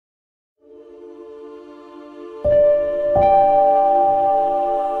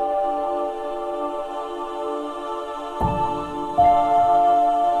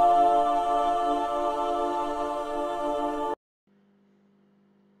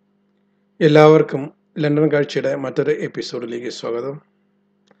എല്ലാവർക്കും ലണ്ടൻ കാഴ്ചയുടെ മറ്റൊരു എപ്പിസോഡിലേക്ക് സ്വാഗതം.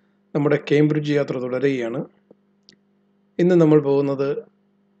 നമ്മുടെ കേംബ്രിഡ്ജ് യാത്ര തുടരുകയാണ്. ഇന്ന് നമ്മൾ പോകുന്നത്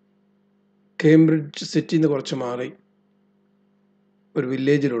കേംബ്രിഡ്ജ് സിറ്റിയിൽ നിന്ന് കുറച്ച് മാറി ഒരു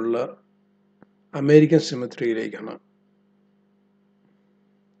വില്ലേജിലുള്ള അമേരിക്കൻ സെമിത്തേരിയിലേക്കാണ്.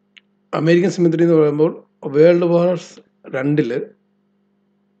 അമേരിക്കൻ സെമിത്തേരി എന്ന് പറയുമ്പോൾ വേൾഡ് വാർ 2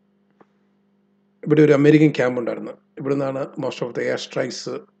 ഇവിടെ ഒരു അമേരിക്കൻ ക്യാമ്പ് ഉണ്ടായിരുന്നു. ഇവിടെ നിന്നാണ് most of the air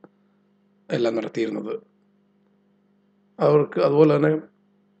strikes എല്ലാം നടത്തിയിരുന്നത്. അവർക്ക് അതുപോലെ തന്നെ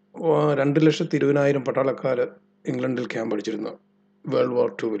 2,20,000 പട്ടാളക്കാർ ഇംഗ്ലണ്ടിൽ ക്യാമ്പ് അടിച്ചിരുന്നു വേൾഡ് വാർ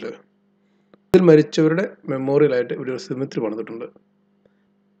 2. ഇതിൽ മരിച്ചവരുടെ മെമ്മോറിയലായിട്ട് ഇവിടെ ഒരു സെമിത്തേരി പണിതിട്ടുണ്ട്.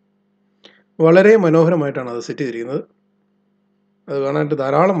 വളരെ മനോഹരമായിട്ടാണ് അത് സെറ്റ് ചെയ്തിരിക്കുന്നത്. അത് കാണാനായിട്ട്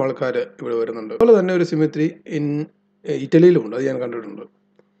ധാരാളം ആൾക്കാർ ഇവിടെ വരുന്നുണ്ട്. അതുപോലെ തന്നെ ഒരു സെമിത്തേരി ഇറ്റലിയിലുമുണ്ട്, അത് ഞാൻ കണ്ടിട്ടുണ്ട്.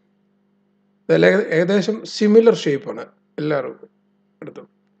 ഏകദേശം സിമിലർ ഷേപ്പാണ് എല്ലാവർക്കും എടുത്തും.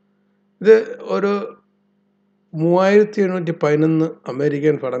 ഇത് ഒരു 3711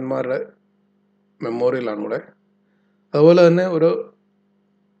 അമേരിക്കൻ ഭടന്മാരുടെ മെമ്മോറിയലാണ് ഇവിടെ. അതുപോലെ തന്നെ ഒരു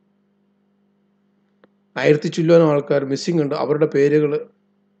 1000 ചില്ലുവാനും ആൾക്കാർ മിസ്സിംഗ് ഉണ്ട്. അവരുടെ പേരുകൾ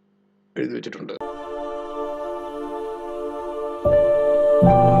എഴുതി വെച്ചിട്ടുണ്ട്.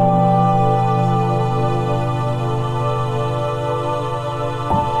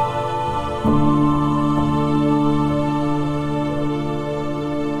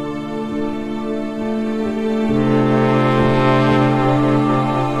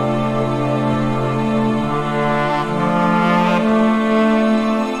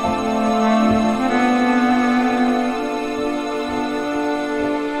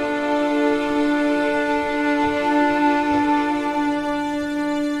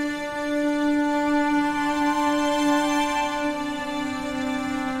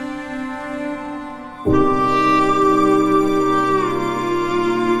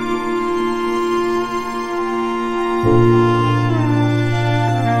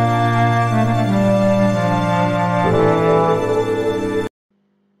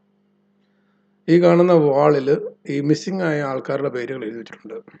 ഈ കാണുന്ന വാളിൽ ഈ മിസ്സിംഗ് ആയ ആൾക്കാരുടെ പേരുകൾ എഴുതി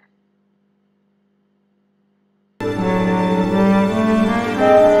വെച്ചിട്ടുണ്ട്.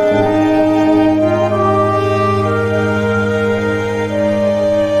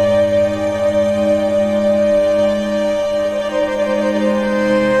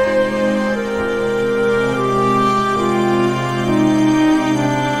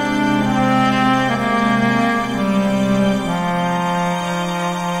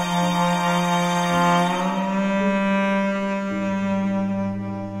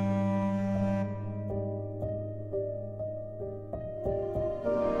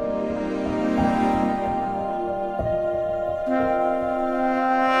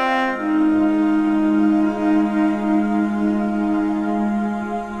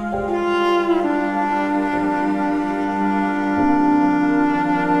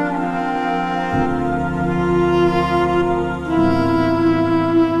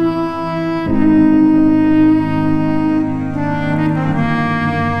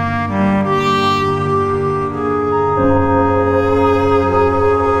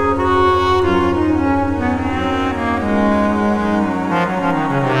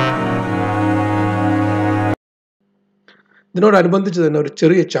 ഇതിനോടനുബന്ധിച്ച് തന്നെ ഒരു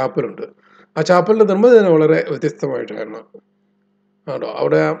ചെറിയ ചാപ്പലുണ്ട്. ആ ചാപ്പലിൻ്റെ നിർമ്മിതി തന്നെ വളരെ വ്യത്യസ്തമായിട്ടായിരുന്നു. ആണോ,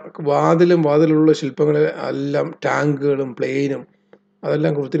 അവിടെ വാതിലുള്ള ശില്പങ്ങൾ എല്ലാം ടാങ്കുകളും പ്ലെയിനും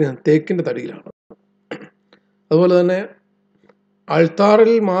അതെല്ലാം കൊടുത്തിരിക്കുന്നത് തേക്കിൻ്റെ തടിയിലാണ്. അതുപോലെ തന്നെ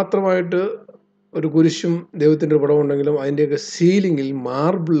അൾത്താറിൽ മാത്രമായിട്ട് ഒരു കുരിശും ദൈവത്തിൻ്റെ പടമുണ്ടെങ്കിലും അതിൻ്റെയൊക്കെ സീലിങ്ങിൽ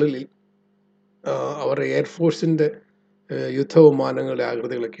മാർബിളിൽ അവരുടെ എയർഫോഴ്സിൻ്റെ യുദ്ധവിമാനങ്ങളുടെ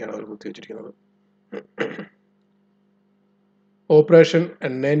ആകൃതികളൊക്കെയാണ് അവർ കുത്തിവെച്ചിരിക്കുന്നത്. ഓപ്പറേഷൻ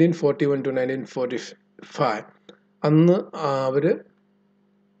 1941 to 1945 അന്ന് അവർ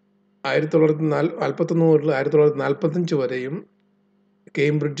 1941 മുതൽ 1945 വരെയും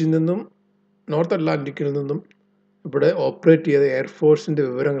കേംബ്രിഡ്ജിൽ നിന്നും നോർത്ത് അറ്റ്ലാന്റിക്കിൽ നിന്നും ഇവിടെ ഓപ്പറേറ്റ് ചെയ്ത എയർഫോഴ്സിൻ്റെ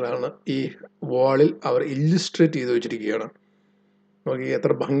വിവരങ്ങളാണ് ഈ വാളിൽ അവർ ഇല്ലുസ്ട്രേറ്റ് ചെയ്ത് വെച്ചിരിക്കുകയാണ്. നോക്കി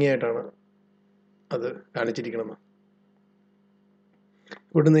എത്ര ഭംഗിയായിട്ടാണ് അത് കാണിച്ചിരിക്കണമെന്ന്.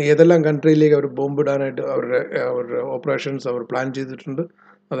 ഇവിടുന്ന് ഏതെല്ലാം കൺട്രിയിലേക്ക് അവർ ബോംബിടാനായിട്ട് അവരുടെ ഓപ്പറേഷൻസ് അവർ പ്ലാൻ ചെയ്തിട്ടുണ്ട്.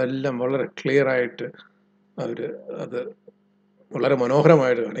 അതെല്ലാം വളരെ ക്ലിയറായിട്ട് അത് വളരെ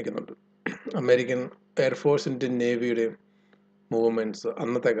മനോഹരമായിട്ട് കാണിക്കുന്നുണ്ട്. അമേരിക്കൻ എയർഫോഴ്സിൻ്റെയും നേവിയുടെയും മൂവ്മെൻറ്റ്സ്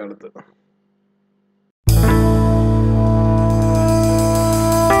അന്നത്തെ കാലത്ത്.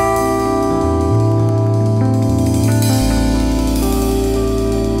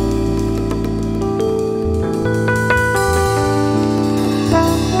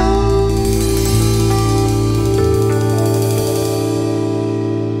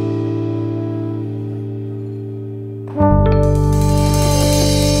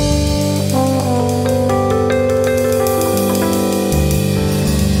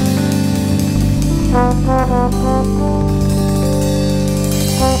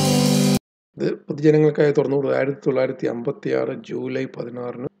 ഇത് പൊതുജനങ്ങൾക്കായി തുറന്നുകൊടുത്തത് 1956 ജൂലൈ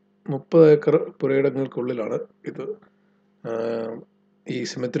 16-ന് 30 ഏക്കർ പുരയിടങ്ങൾക്കുള്ളിലാണ് ഇത് ഈ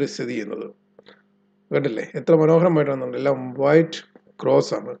സിമെട്രി സ്ഥിതി ചെയ്യുന്നത്. കണ്ടില്ലേ എത്ര മനോഹരമായിട്ടാണ്, എല്ലാം വൈറ്റ്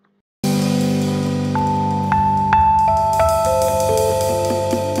ക്രോസ് ആണ്.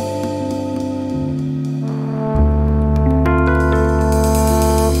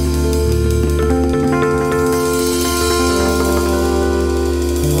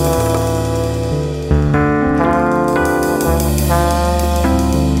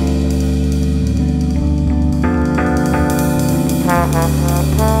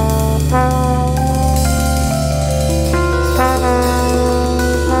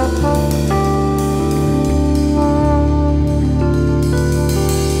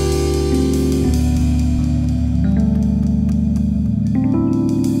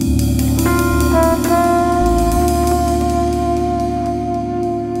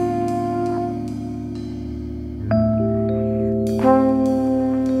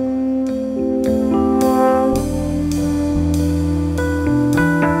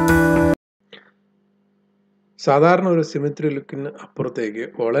 സാധാരണ ഒരു സിമെട്രി ലുക്കിന് അപ്പുറത്തേക്ക്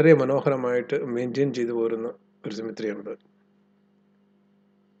വളരെ മനോഹരമായിട്ട് മെയിൻറ്റെയിൻ ചെയ്തു പോരുന്ന ഒരു സിമെട്രിയാണിത്.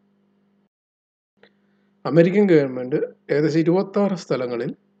 അമേരിക്കൻ ഗവൺമെൻറ് ഏകദേശം 26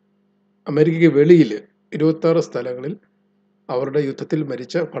 സ്ഥലങ്ങളിൽ, അമേരിക്കയ്ക്ക് വെളിയിൽ 26 സ്ഥലങ്ങളിൽ അവരുടെ യുദ്ധത്തിൽ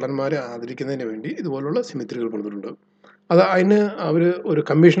മരിച്ച ഭടന്മാരെ ആദരിക്കുന്നതിന് വേണ്ടി ഇതുപോലുള്ള സിമെട്രികൾ കൊടുത്തിട്ടുണ്ട്. അതിന് അവർ ഒരു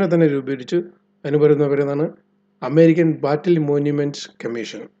കമ്മീഷനെ തന്നെ രൂപീകരിച്ച് അതിന് പറയുന്നതാണ് അമേരിക്കൻ ബാറ്റിൽ മോണ്യുമെൻറ്റ്സ്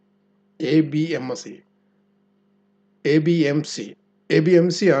കമ്മീഷൻ,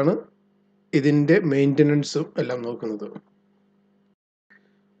 ABMC ആണ് ഇതിൻ്റെ മെയിൻ്റനൻസും എല്ലാം നോക്കുന്നത്.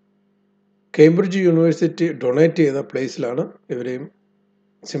 കേംബ്രിഡ്ജ് യൂണിവേഴ്സിറ്റി ഡൊണേറ്റ് ചെയ്ത പ്ലേസിലാണ് ഇവരെയും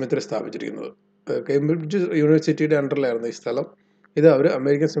സിമെട്രി സ്ഥാപിച്ചിരിക്കുന്നത്. കേംബ്രിഡ്ജ് യൂണിവേഴ്സിറ്റിയുടെ അണ്ടറിലായിരുന്നു ഈ സ്ഥലം. ഇത് അവർ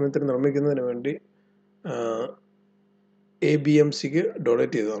അമേരിക്കൻ സിമെട്രി നിർമ്മിക്കുന്നതിന് വേണ്ടി ABMCക്ക്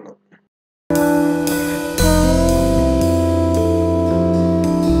ഡൊണേറ്റ് ചെയ്തതാണ്.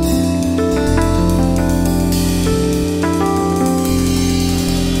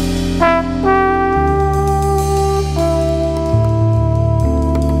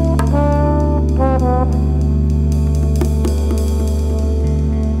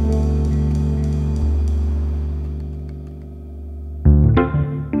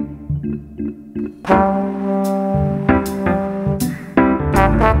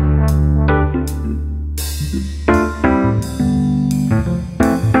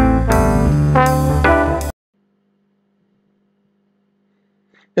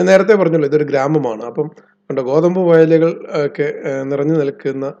 ഞാൻ നേരത്തെ പറഞ്ഞല്ലോ ഇതൊരു ഗ്രാമമാണ്. അപ്പം ഗോതമ്പ് വയലുകൾ ഒക്കെ നിറഞ്ഞു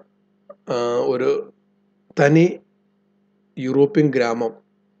നിൽക്കുന്ന ഒരു തനി യൂറോപ്യൻ ഗ്രാമം.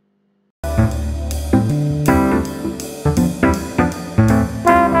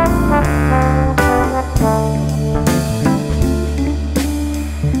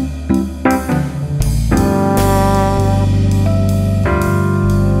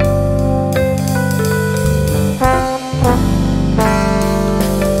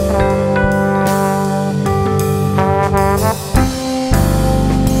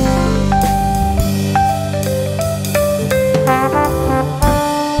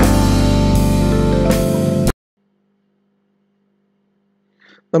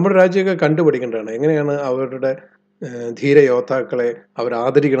 നമ്മുടെ രാജ്യമൊക്കെ കണ്ടുപിടിക്കേണ്ടതാണ് എങ്ങനെയാണ് അവരുടെ ധീരയോദ്ധാക്കളെ അവർ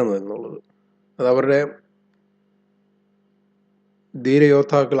ആദരിക്കണം എന്നുള്ളത്. അത് അവരുടെ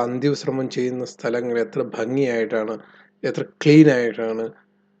ധീരയോദ്ധാക്കൾ അന്ത്യവിശ്രമം ചെയ്യുന്ന സ്ഥലങ്ങൾ എത്ര ഭംഗിയായിട്ടാണ്, എത്ര ക്ലീൻ ആയിട്ടാണ്,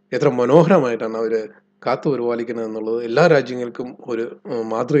 എത്ര മനോഹരമായിട്ടാണ് അവർ കാത്തു പരിപാലിക്കുന്നത് എന്നുള്ളത് എല്ലാ രാജ്യങ്ങൾക്കും ഒരു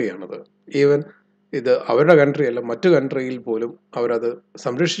മാതൃകയാണത്. ഈവൻ ഇത് അവരുടെ കൺട്രി അല്ല, മറ്റു കൺട്രിയിൽ പോലും അവരത്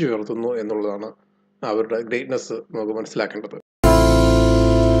സംരക്ഷിച്ചു വളർത്തുന്നു എന്നുള്ളതാണ് അവരുടെ ഗ്രേറ്റ്നെസ് നമുക്ക് മനസ്സിലാക്കേണ്ടത്.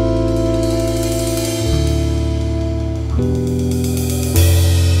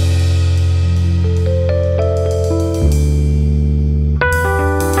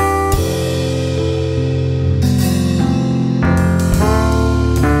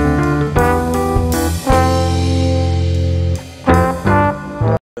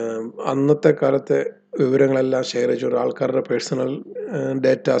 അന്നത്തെ കാലത്തെ വിവരങ്ങളെല്ലാം ഷെയർ ചെയ്ത ആൾക്കാരുടെ പേഴ്സണൽ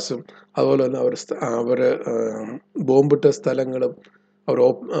ഡേറ്റാസും അതുപോലെ തന്നെ അവർ ബോംബിട്ട സ്ഥലങ്ങളും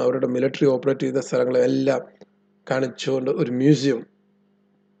അവരുടെ മിലിറ്ററി ഓപ്പറേറ്റ് ചെയ്ത സ്ഥലങ്ങളും എല്ലാം കാണിച്ചുകൊണ്ട് ഒരു മ്യൂസിയവും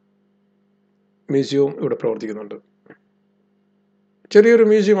ഇവിടെ പ്രവർത്തിക്കുന്നുണ്ട്. ചെറിയൊരു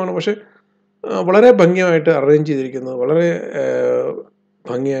മ്യൂസിയമാണ്, പക്ഷെ വളരെ ഭംഗിയായിട്ട് അറേഞ്ച് ചെയ്തിരിക്കുന്നത്, വളരെ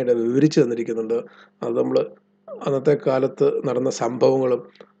ഭംഗിയായിട്ട് വിവരിച്ചു തന്നിരിക്കുന്നുണ്ട്. അത് നമ്മൾ അന്നത്തെ കാലത്ത് നടന്ന സംഭവങ്ങളും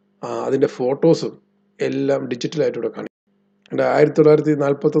അതിൻ്റെ ഫോട്ടോസും എല്ലാം ഡിജിറ്റലായിട്ട് ഇവിടെ കാണിക്കും.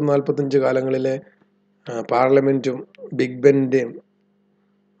 1941-45 കാലങ്ങളിലെ പാർലമെൻറ്റും ബിഗ് ബെന്നിൻ്റെയും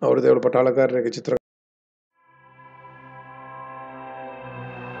അവിടുത്തെ പട്ടാളക്കാരുടെയൊക്കെ ചിത്രം.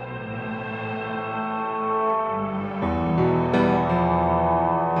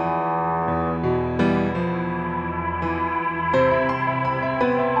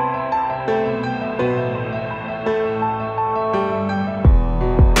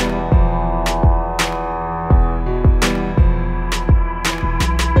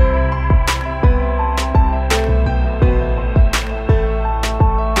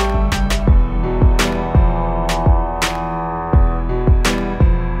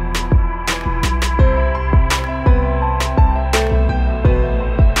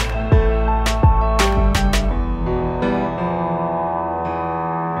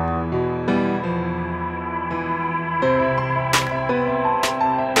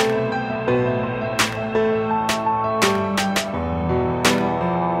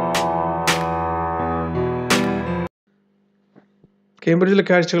 കേംബ്രിഡ്ജിലെ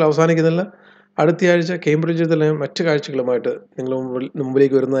കാഴ്ചകൾ അവസാനിക്കുന്നില്ല. അടുത്തയാഴ്ച കേംബ്രിഡ്ജിലെ മറ്റ് കാഴ്ചകളുമായിട്ട് നിങ്ങൾ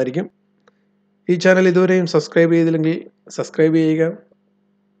മുമ്പിലേക്ക് വരുന്നതായിരിക്കും. ഈ ചാനൽ ഇതുവരെയും സബ്സ്ക്രൈബ് ചെയ്തില്ലെങ്കിൽ സബ്സ്ക്രൈബ് ചെയ്യുക,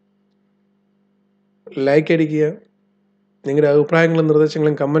 ലൈക്ക് അടിക്കുക, നിങ്ങളുടെ അഭിപ്രായങ്ങളും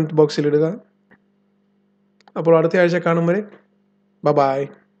നിർദ്ദേശങ്ങളും കമൻറ്റ് ബോക്സിൽ ഇടുക. അപ്പോൾ അടുത്ത ആഴ്ച കാണും വരെ ബൈ.